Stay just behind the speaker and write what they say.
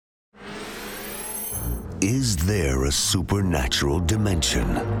Is there a supernatural dimension?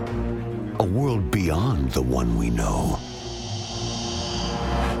 A world beyond the one we know?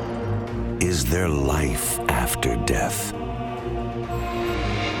 Is there life after death?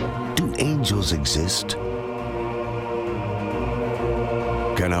 Do angels exist?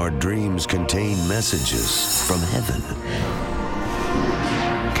 Can our dreams contain messages from heaven?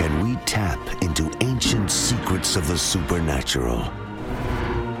 Can we tap into ancient secrets of the supernatural?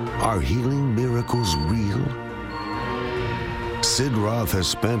 Are healing miracles real? Sid Roth has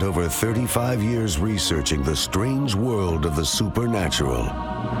spent over 35 years researching the strange world of the supernatural.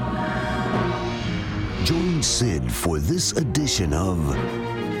 Join Sid for this edition of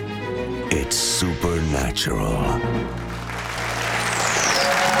It's Supernatural.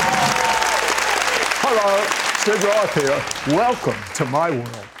 Hello, Sid Roth here. Welcome to my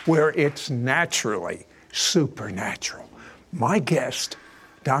world where it's naturally supernatural. My guest,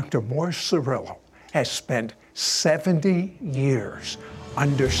 Dr. Morris Cerullo, has spent 70 years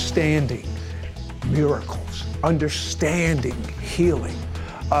understanding miracles, understanding healing,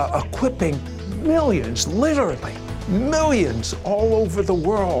 equipping millions, literally millions all over the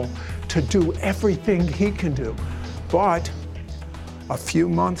world to do everything he can do. But a few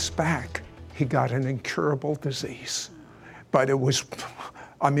months back, he got an incurable disease. But it was,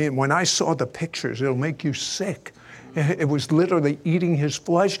 when I saw the pictures, it'll make you sick. It was literally eating his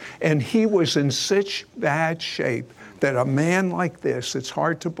flesh, and he was in such bad shape that a man like this, it's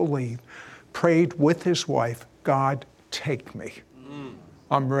hard to believe, prayed with his wife, God, take me.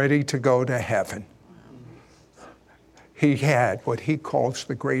 I'm ready to go to heaven. He had what he calls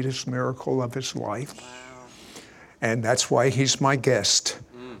the greatest miracle of his life. And that's why he's my guest.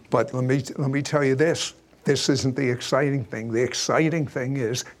 But let me tell you this. This isn't the exciting thing. The exciting thing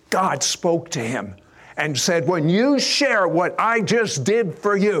is God spoke to him and said, when you share what I just did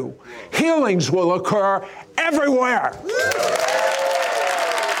for you, healings will occur everywhere.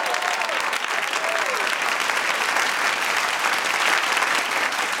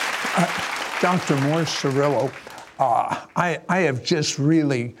 Dr. Morris Cerullo, I have just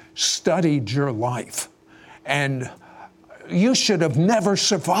really studied your life, and you should have never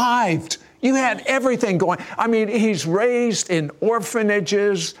survived. You had everything going. He's raised in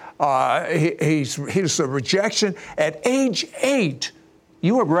orphanages. He's a rejection. At age 8,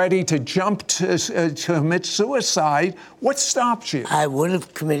 you were ready to jump to commit suicide. What stopped you? I would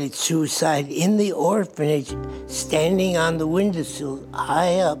have committed suicide in the orphanage, standing on the windowsill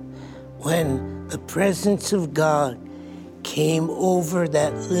high up, when the presence of God came over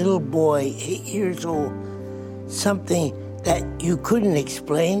that little boy, 8 years old. Something that you couldn't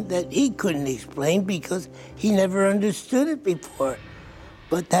explain, that he couldn't explain because he never understood it before.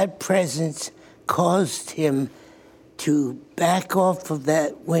 But that presence caused him to back off of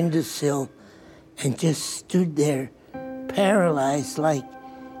that windowsill and just stood there, paralyzed, like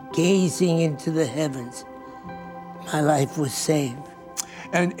gazing into the heavens. My life was saved.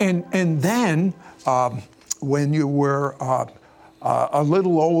 And then, when you were a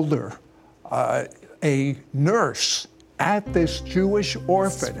little older, a nurse at this Jewish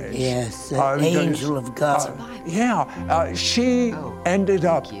orphanage. Yes, an angel of God. She ended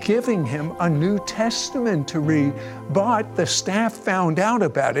up giving him a New Testament to read, but the staff found out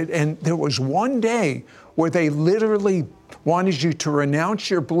about it, and there was one day where they literally wanted you to renounce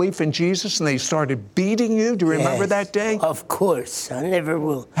your belief in Jesus, and they started beating you. Do you remember that day? Of course, I never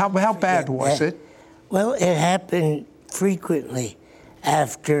will. How bad was it? Well, it happened frequently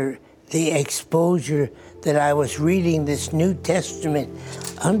after the exposure that I was reading this New Testament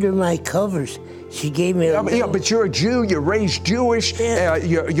under my covers. She gave me but you're a Jew, you're raised Jewish,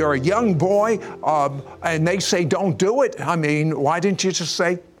 you're a young boy, and they say don't do it. Why didn't you just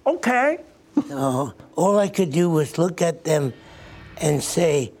say, okay? No, all I could do was look at them and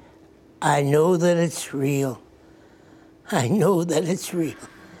say, I know that it's real. I know that it's real.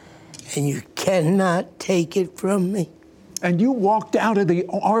 And you cannot take it from me. And you walked out of the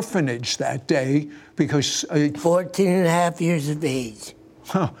orphanage that day because... 14 and a half years of age.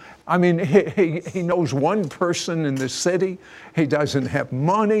 He knows one person in the city. He doesn't have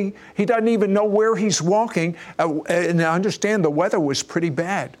money. He doesn't even know where he's walking. And I understand the weather was pretty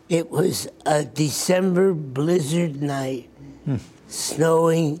bad. It was a December blizzard night,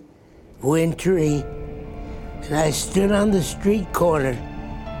 snowing, wintry. And I stood on the street corner,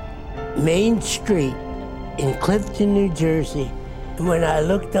 Main Street, in Clifton, New Jersey. And when I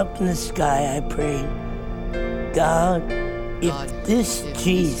looked up in the sky, I prayed, God, if this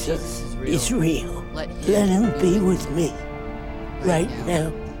Jesus is real, let him be with me right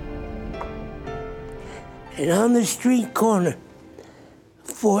now. And on the street corner,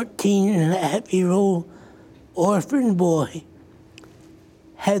 14-and-a-half-year-old orphan boy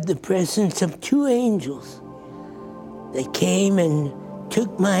had the presence of two angels that came and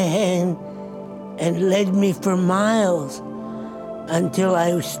took my hand and led me for miles until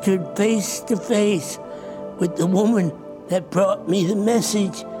I stood face to face with the woman that brought me the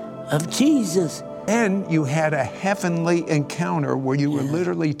message of Jesus. And you had a heavenly encounter where you were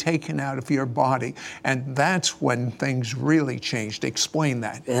literally taken out of your body. And that's when things really changed. Explain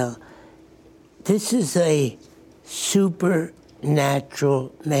that. Well, this is a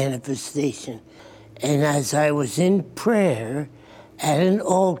supernatural manifestation. And as I was in prayer at an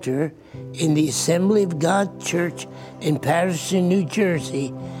altar in the Assembly of God Church in Paterson, New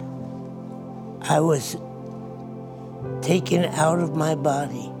Jersey, I was taken out of my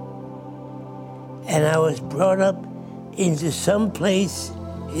body. And I was brought up into some place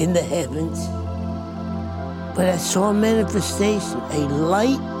in the heavens. But I saw a manifestation, a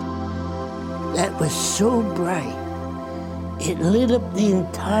light that was so bright. It lit up the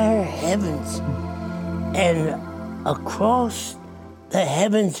entire heavens. And across the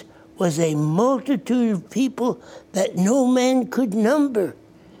heavens was a multitude of people that no man could number.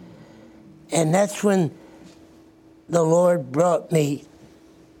 And that's when the Lord brought me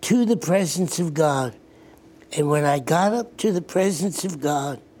to the presence of God. And when I got up to the presence of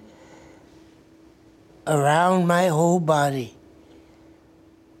God, around my whole body,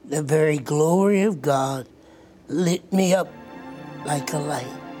 the very glory of God lit me up like a light.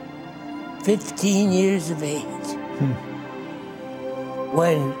 15 years of age.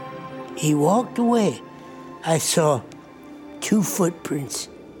 When he walked away, I saw two footprints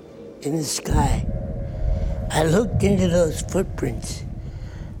in the sky. I looked into those footprints.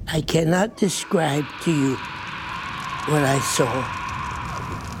 I cannot describe to you what I saw,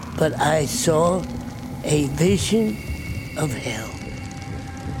 but I saw a vision of hell.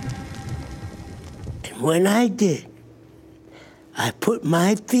 And when I did, I put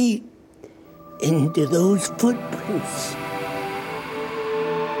my feet into those footprints.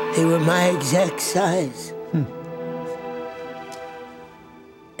 They were my exact size.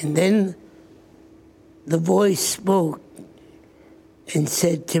 And then the voice spoke and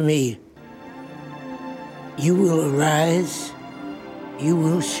said to me, "You will arise, you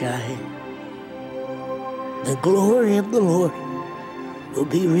will shine. The glory of the Lord will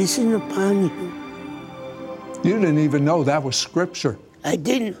be risen upon you." You didn't even know that was scripture. I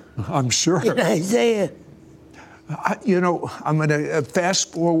didn't. I'm sure. In Isaiah. I'm going to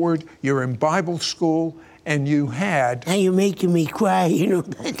fast forward. You're in Bible school, and you had... Now you're making me cry, you know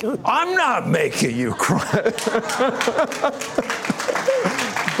that. I'm not making you cry.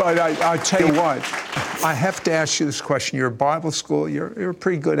 But I tell you what, I have to ask you this question. You're in Bible school. You're a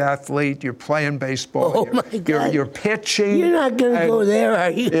pretty good athlete. You're playing baseball. Oh, my God. You're pitching. You're not going to go there, are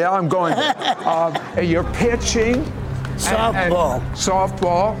you? Yeah, I'm going there. You're pitching. Softball.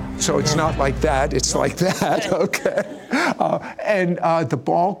 Softball. So it's not like that. It's like that. Okay. And the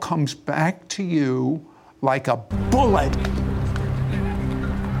ball comes back to you like a bullet.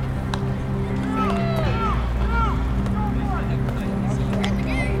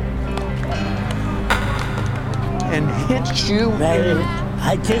 And hits you. Right.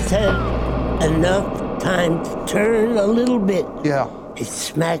 I just had enough time to turn a little bit. Yeah. It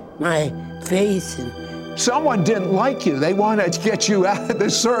smacked my face and someone didn't like you. They wanted to get you out of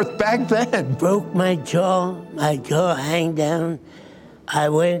this earth back then. broke my jaw hang down. I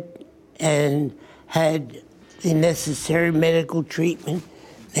went and had the necessary medical treatment.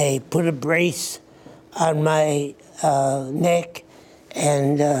 They put a brace on my neck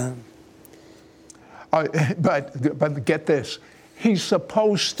and... But get this, he's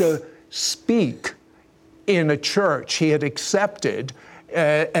supposed to speak in a church he had accepted,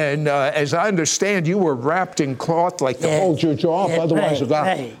 and as I understand, you were wrapped in cloth like to hold your jaw up, otherwise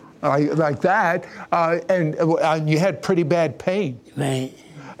right. Like that, and you had pretty bad pain. Right.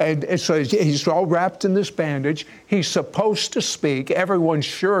 And so he's all wrapped in this bandage. He's supposed to speak. Everyone's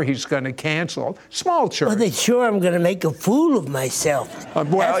sure he's going to cancel. Small church. Well, they're sure I'm going to make a fool of myself. Well,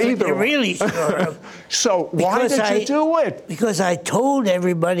 That's either what they're really sure of. So why did you do it? Because I told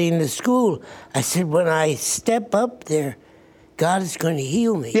everybody in the school, I said, when I step up there, God is going to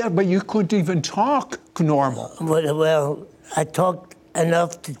heal me. Yeah, but you couldn't even talk normal. Well, I talked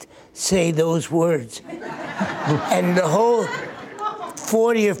enough to say those words. And the whole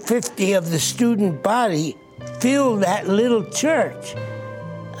 40 or 50 of the student body filled that little church.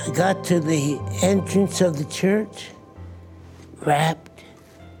 I got to the entrance of the church, wrapped,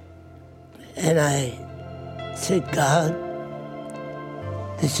 and I said, "God,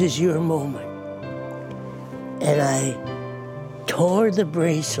 this is your moment." And I tore the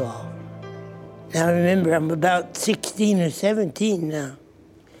brace off, Now remember, I'm about 16 or 17 now.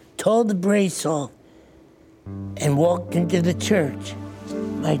 Tore the brace off and walked into the church.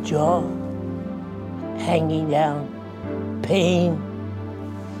 My jaw hanging down, pain.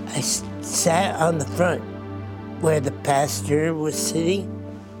 I sat on the front where the pastor was sitting,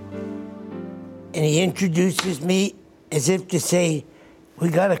 and he introduces me as if to say, we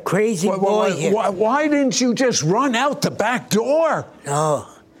got a crazy boy here. Why didn't you just run out the back door? No,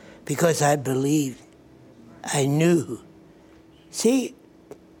 because I believed. I knew. See,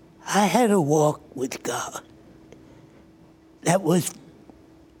 I had a walk with God that was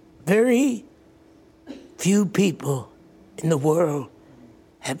very few people in the world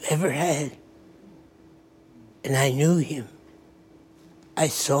have ever had. And I knew him. I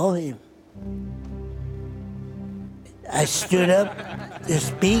saw him. I stood up to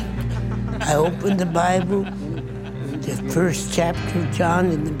speak. I opened the Bible. The first chapter of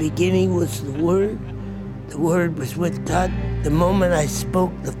John, in the beginning was the Word. The Word was with God. The moment I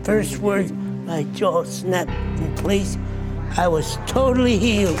spoke the first word, my jaw snapped in place. I was totally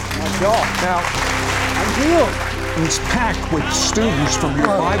healed. My jaw. Now, I'm healed. It's packed with students from your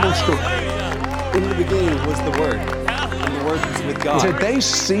Bible school. In the beginning was the Word, and the Word was with God. Did they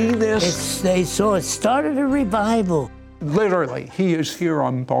see this? They saw it started a revival. Literally, he is here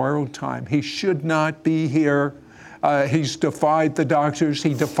on borrowed time. He should not be here. He's defied the doctors.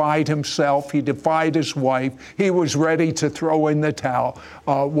 He defied himself. He defied his wife. He was ready to throw in the towel.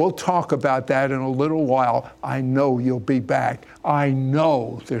 We'll talk about that in a little while. I know you'll be back. I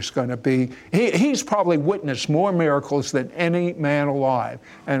know there's going to be. He's probably witnessed more miracles than any man alive.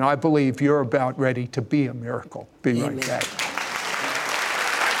 And I believe you're about ready to be a miracle. Be right back.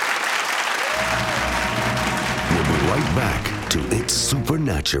 We'll be right back to It's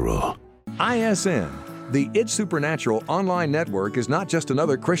Supernatural. ISN. The It's Supernatural online network is not just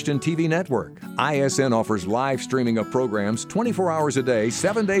another Christian TV network. ISN offers live streaming of programs 24 hours a day,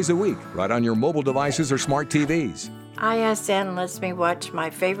 7 days a week, right on your mobile devices or smart TVs. ISN lets me watch my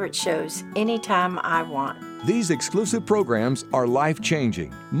favorite shows anytime I want. These exclusive programs are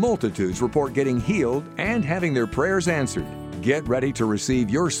life-changing. Multitudes report getting healed and having their prayers answered. Get ready to receive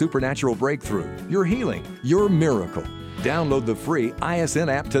your supernatural breakthrough, your healing, your miracle. Download the free ISN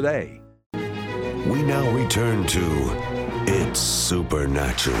app today. We now return to It's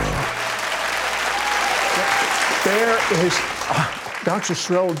Supernatural. There is, Dr.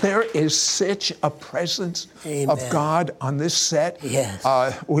 Cirillo, there is such a presence of God on this set. Yes.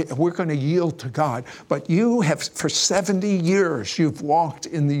 We're going to yield to God. But you have, for 70 years, you've walked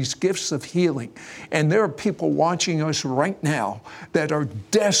in these gifts of healing. And there are people watching us right now that are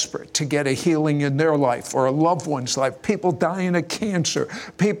desperate to get a healing in their life or a loved one's life. People dying of cancer,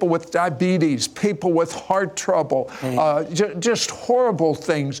 people with diabetes, people with heart trouble, just horrible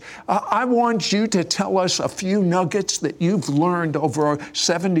things. I want you to tell us a few nuggets that you've learned over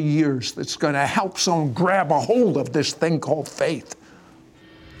 70 years that's going to help someone grab a hold of this thing called faith.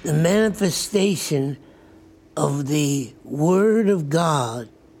 The manifestation of the Word of God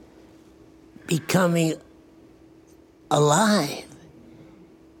becoming alive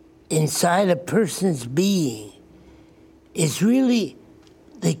inside a person's being is really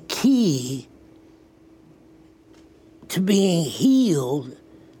the key to being healed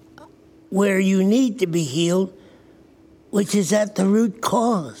where you need to be healed, which is at the root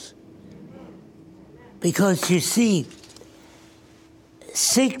cause. Because you see,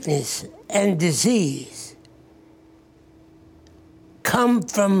 sickness and disease come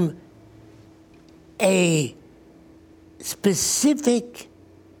from a specific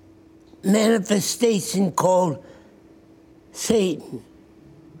manifestation called Satan.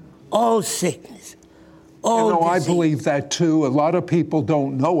 All sickness, all disease. I believe that too. A lot of people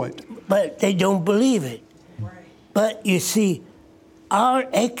don't know it. But they don't believe it. But you see, our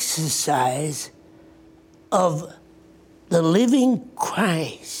exercise of the living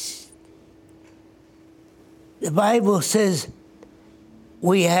Christ, the Bible says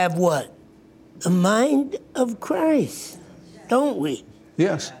we have what? The mind of Christ, don't we?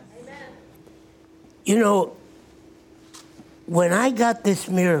 Yes. You know, when I got this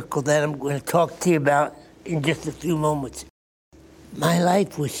miracle that I'm going to talk to you about in just a few moments, my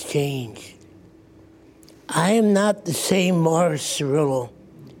life was changed. I am not the same Morris Cirillo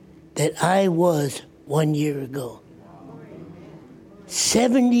that I was 1 year ago.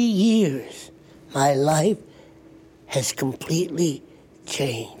 70 years, my life has completely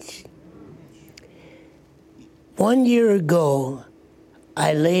changed. 1 year ago,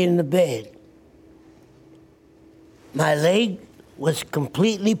 I lay in the bed. My leg was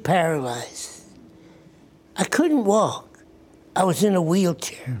completely paralyzed. I couldn't walk. I was in a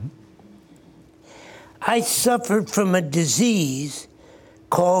wheelchair. I suffered from a disease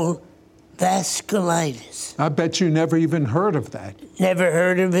called vasculitis. I bet you never even heard of that. Never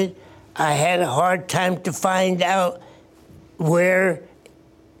heard of it. I had a hard time to find out where,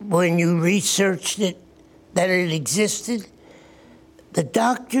 when you researched it, that it existed. The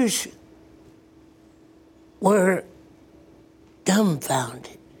doctors were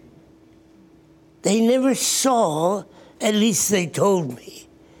dumbfounded. They never saw, at least they told me,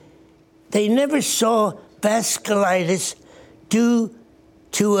 they never saw vasculitis due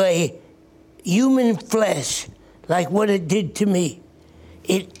to a human flesh like what it did to me.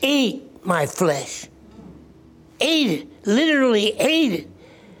 It ate my flesh. Ate it, literally ate it.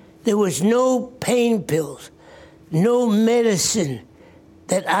 There was no pain pills, no medicine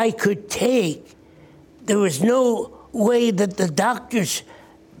that I could take. There was no way that the doctors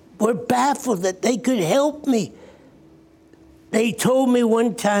were baffled that they could help me. They told me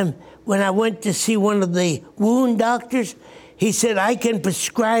one time when I went to see one of the wound doctors, he said, I can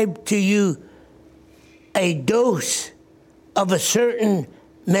prescribe to you a dose of a certain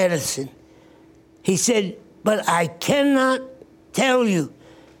medicine. He said, but I cannot tell you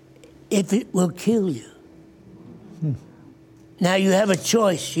if it will kill you. Now you have a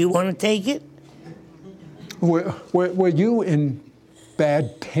choice. You want to take it? Were you in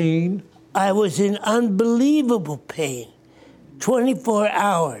bad pain? I was in unbelievable pain, 24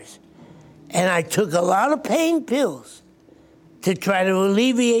 hours. And I took a lot of pain pills to try to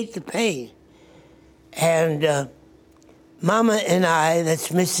alleviate the pain. And Mama and I, that's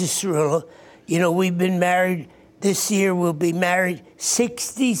Mrs. Cirillo, you know, we've been married, this year we'll be married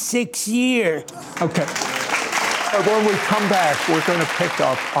 66 years. Okay. When we come back, we're going to pick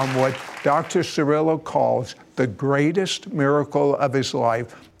up on what Dr. Cirillo calls the greatest miracle of his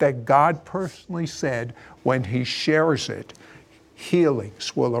life that God personally said when he shares it,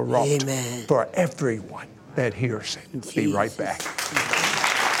 healings will erupt Amen. For everyone that hears it. Jesus. Be right back.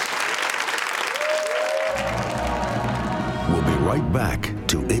 We'll be right back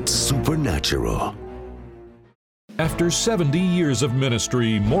to It's Supernatural. After 70 years of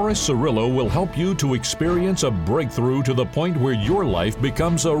ministry, Morris Cirillo will help you to experience a breakthrough to the point where your life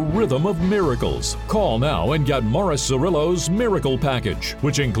becomes a rhythm of miracles. Call now and get Morris Cirillo's Miracle Package,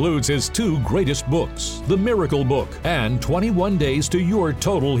 which includes his 2 greatest books, The Miracle Book and 21 Days to Your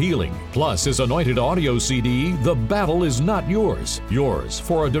Total Healing, plus his anointed audio CD, The Battle Is Not Yours. Yours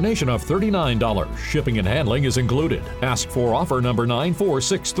for a donation of $39. Shipping and handling is included. Ask for offer number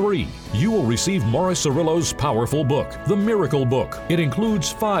 9463. You will receive Morris Cirillo's powerful book, The Miracle Book. It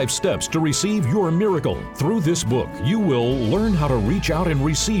includes 5 steps to receive your miracle. Through this book, you will learn how to reach out and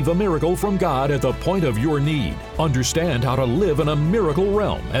receive a miracle from God at the point of your need. Understand how to live in a miracle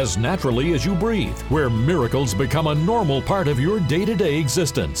realm as naturally as you breathe, where miracles become a normal part of your day-to-day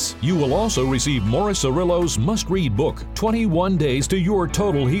existence. You will also receive Morris Cirillo's must-read book, 21 Days to Your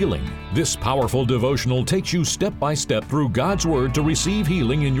Total Healing. This powerful devotional takes you step by step through God's Word to receive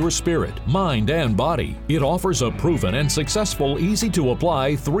healing in your spirit, mind, and body. It offers a proven and successful,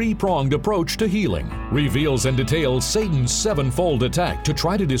 easy-to-apply, 3-pronged approach to healing. Reveals and details Satan's 7-fold attack to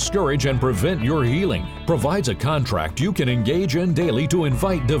try to discourage and prevent your healing. Provides a contract you can engage in daily to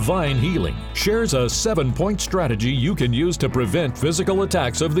invite divine healing. Shares a 7-point strategy you can use to prevent physical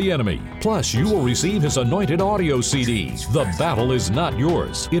attacks of the enemy. Plus, you will receive his anointed audio CD, The Battle Is Not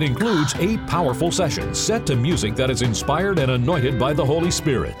Yours. It includes 8 powerful sessions set to music that is inspired and anointed by the Holy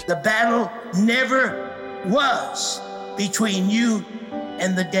Spirit. The battle never was between you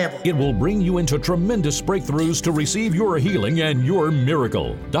and the devil. It will bring you into tremendous breakthroughs to receive your healing and your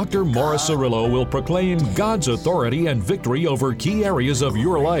miracle. Dr. Morris Cirillo will proclaim God's authority and victory over key areas of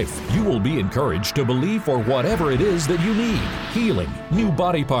your life. You will be encouraged to believe for whatever it is that you need. Healing, new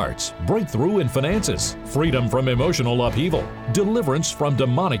body parts, breakthrough in finances, freedom from emotional upheaval, deliverance from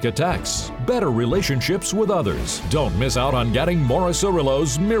demonic attacks, better relationships with others. Don't miss out on getting Morris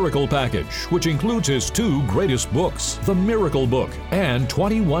Cirillo's Miracle Package, which includes his 2 greatest books, The Miracle Book and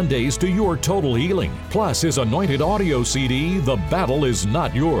 21 Days to Your Total Healing, plus his anointed audio CD, The Battle Is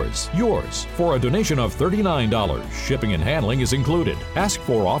Not Yours. Yours for a donation of $39. Shipping and handling is included. Ask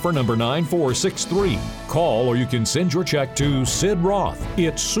for offer number 9463. Call or you can send your check to Sid Roth.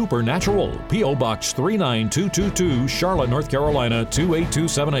 It's Supernatural, P.O. Box 39222, Charlotte, North Carolina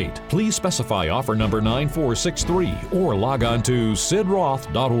 28278. Please specify offer number 9463 or log on to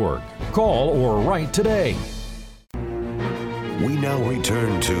sidroth.org. Call or write today. We now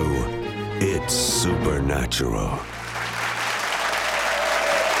return to It's Supernatural.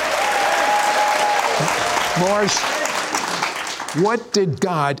 Morris, what did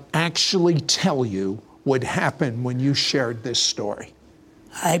God actually tell you would happen when you shared this story?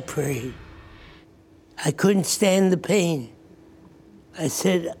 I prayed. I couldn't stand the pain. I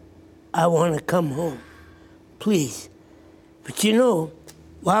said, I want to come home, please. But you know,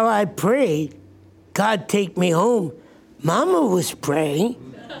 while I prayed, God, take me home, Mama was praying,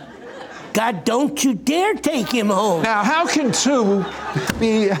 God, don't you dare take him home. Now, how can two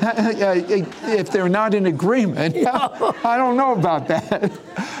be, if they're not in agreement? I don't know about that.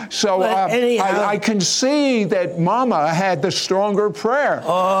 So anyhow, I can see that Mama had the stronger prayer.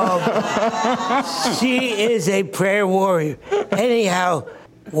 Oh, she is a prayer warrior. Anyhow,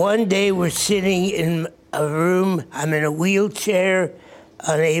 one day we're sitting in a room. I'm in a wheelchair,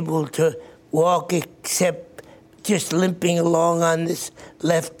 unable to walk except just limping along on this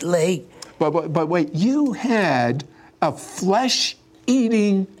left leg. But wait, you had a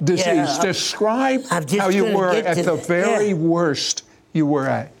flesh-eating disease. Yeah, Describe how you were at the very worst you were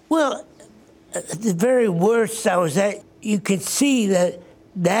at. Well, at the very worst I was at, you could see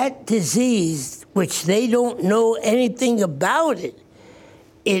that disease, which they don't know anything about it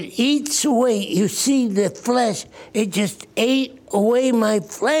eats away. You see the flesh, it just ate away my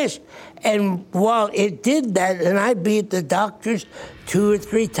flesh. And while it did that, and I'd be at the doctor's 2 or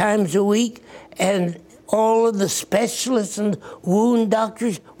 3 times a week, and all of the specialists and wound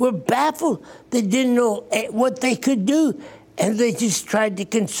doctors were baffled. They didn't know what they could do, and they just tried to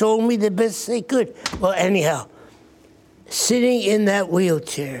console me the best they could. Well, anyhow, sitting in that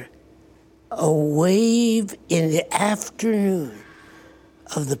wheelchair, a wave in the afternoon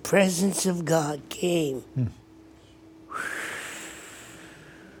of the presence of God came.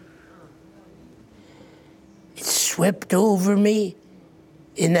 It swept over me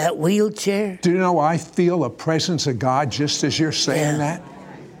in that wheelchair. Do you know I feel a presence of God just as you're saying that?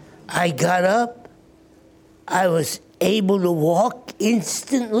 I got up. I was able to walk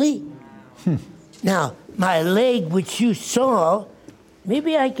instantly. Now, my leg, which you saw,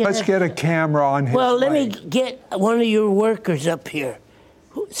 maybe I can... Let's get a camera on his Well, let leg. me get one of your workers up here.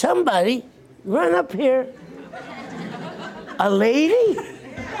 Somebody, run up here. A lady?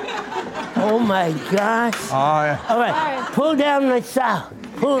 Oh, my gosh. All right, pull down my sock.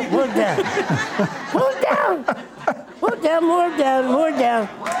 Pull down. Pull down. Pull down, more down, more down.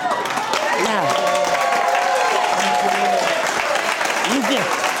 Now, you get...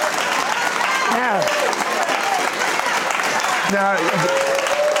 Now,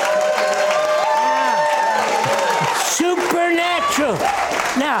 supernatural.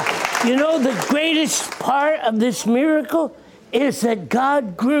 Now, you know the greatest part of this miracle is that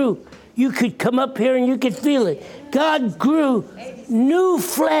God grew. You could come up here and you could feel it. God grew new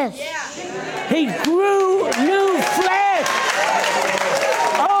flesh. He grew new flesh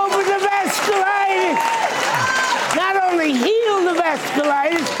over the vasculitis. Not only healed the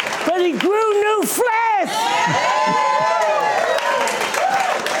vasculitis, but he grew new flesh.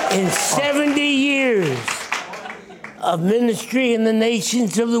 In 70 years of ministry in the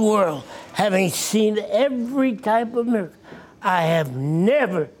nations of the world, having seen every type of miracle, I have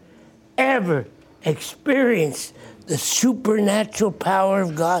never, ever experienced the supernatural power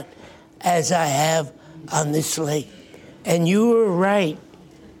of God as I have on this lake. And you were right.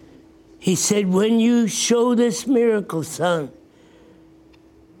 He said, when you show this miracle, son,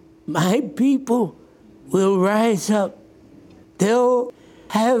 my people will rise up. They'll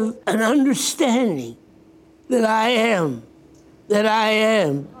have an understanding that I am, that I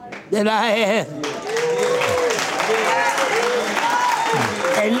am, that I am.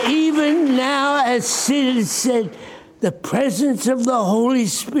 And even now, as Sid has said, the presence of the Holy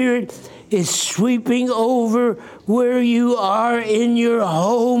Spirit is sweeping over where you are in your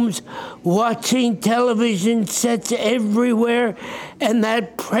homes, watching television sets everywhere, and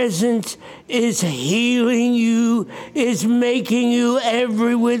that presence is healing you, is making you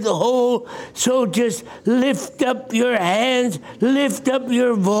every whit whole. So just lift up your hands, lift up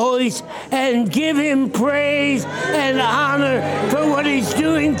your voice, and give him praise and honor for what he's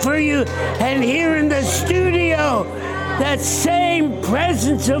doing for you. And here in the studio, that same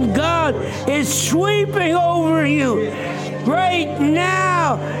presence of God is sweeping over you. Right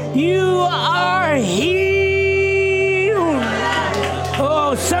now, you are healed.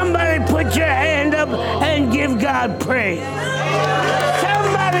 Oh, somebody put your hand up and give God praise.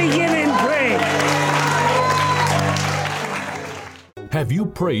 Somebody give him praise. Have you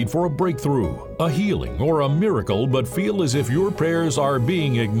prayed for a breakthrough, a healing, or a miracle but feel as if your prayers are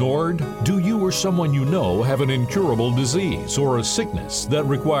being ignored? Do you or someone you know have an incurable disease or a sickness that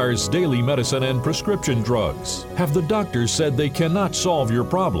requires daily medicine and prescription drugs? Have the doctors said they cannot solve your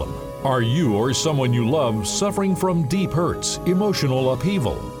problem? Are you or someone you love suffering from deep hurts, emotional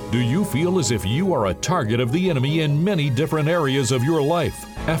upheaval? Do you feel as if you are a target of the enemy in many different areas of your life?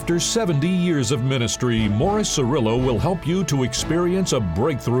 After 70 years of ministry, Morris Cerullo will help you to experience a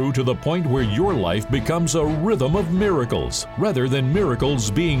breakthrough to the point where your life becomes a rhythm of miracles, rather than miracles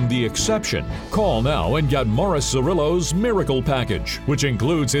being the exception. Call now and get Morris Cerullo's Miracle Package, which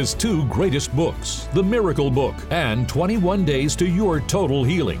includes his 2 greatest books, The Miracle Book and 21 Days to Your Total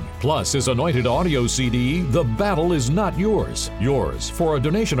Healing, plus his anointed audio CD, The Battle Is Not Yours. Yours for a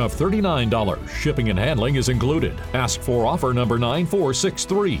donation of $39. Shipping and handling is included. Ask for offer number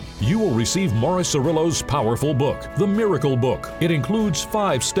 9463. You will receive Morris Cerullo's powerful book, The Miracle Book. It includes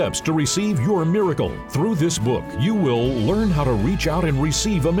 5 steps to receive your miracle. Through this book, you will learn how to reach out and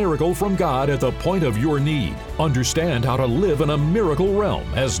receive a miracle from God at the point of your need. Understand how to live in a miracle realm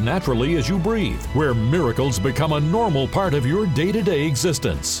as naturally as you breathe, where miracles become a normal part of your day-to-day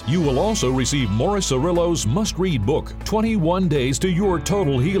existence. You will also receive Morris Cerullo's must-read book, 21 Days to Your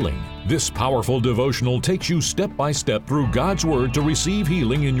Total Healing. This powerful devotional takes you step by step through God's Word to receive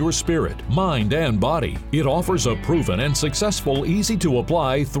healing in your spirit, mind, and body. It offers a proven and successful,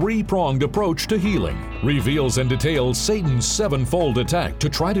 easy-to-apply, 3-pronged approach to healing. Reveals and details Satan's 7-fold attack to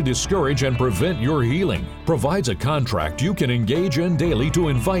try to discourage and prevent your healing. Provides a contract you can engage in daily to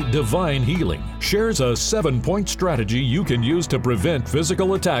invite divine healing. Shares a 7-point strategy you can use to prevent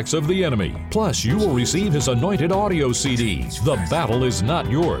physical attacks of the enemy. Plus, you will receive his anointed audio CD, The Battle Is Not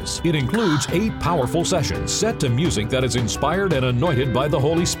Yours. It includes 8 powerful sessions set to music that is inspired and anointed by the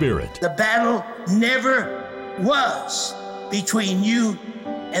Holy Spirit. The battle never was between you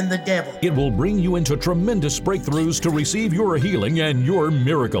and the devil. It will bring you into tremendous breakthroughs to receive your healing and your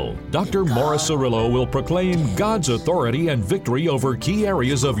miracle. Dr. Morris Cerullo will proclaim God's authority and victory over key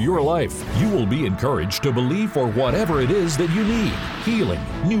areas of your life. You will be encouraged to believe for whatever it is that you need: healing,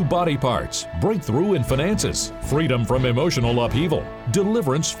 new body parts, breakthrough in finances, freedom from emotional upheaval,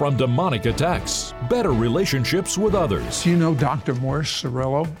 deliverance from demonic attacks, better relationships with others. Do you know Dr. Morris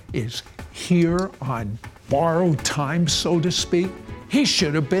Cerullo is here on borrowed time, so to speak? He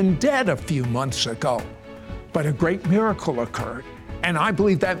should have been dead a few months ago, but a great miracle occurred. And I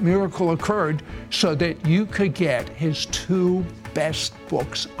believe that miracle occurred so that you could get his 2 best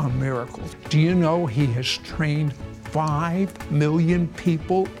books on miracles. Do you know he has trained 5 million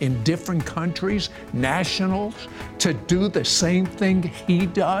people in different countries, nationals, to do the same thing he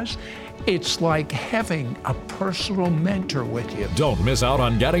does? It's like having a personal mentor with you. Don't miss out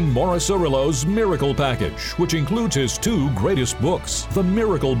on getting Morris Cerullo's Miracle Package, which includes his 2 greatest books, The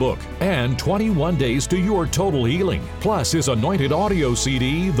Miracle Book and 21 Days to Your Total Healing, plus his anointed audio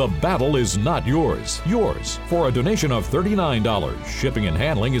CD, The Battle Is Not Yours. Yours for a donation of $39. Shipping and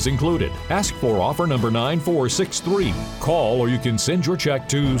handling is included. Ask for offer number 9463. Call or you can send your check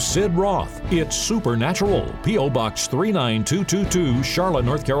to Sid Roth. It's Supernatural, P.O. Box 39222, Charlotte,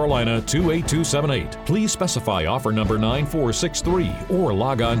 North Carolina 28278. Please specify offer number 9463 or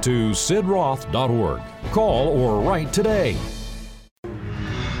log on to sidroth.org. Call or write today.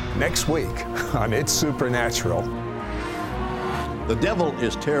 Next week on It's Supernatural. The devil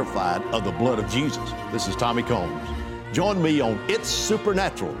is terrified of the blood of Jesus. This is Tommy Combs. Join me on It's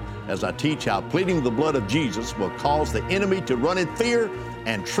Supernatural as I teach how pleading the blood of Jesus will cause the enemy to run in fear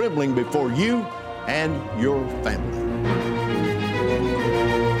and trembling before you and your family.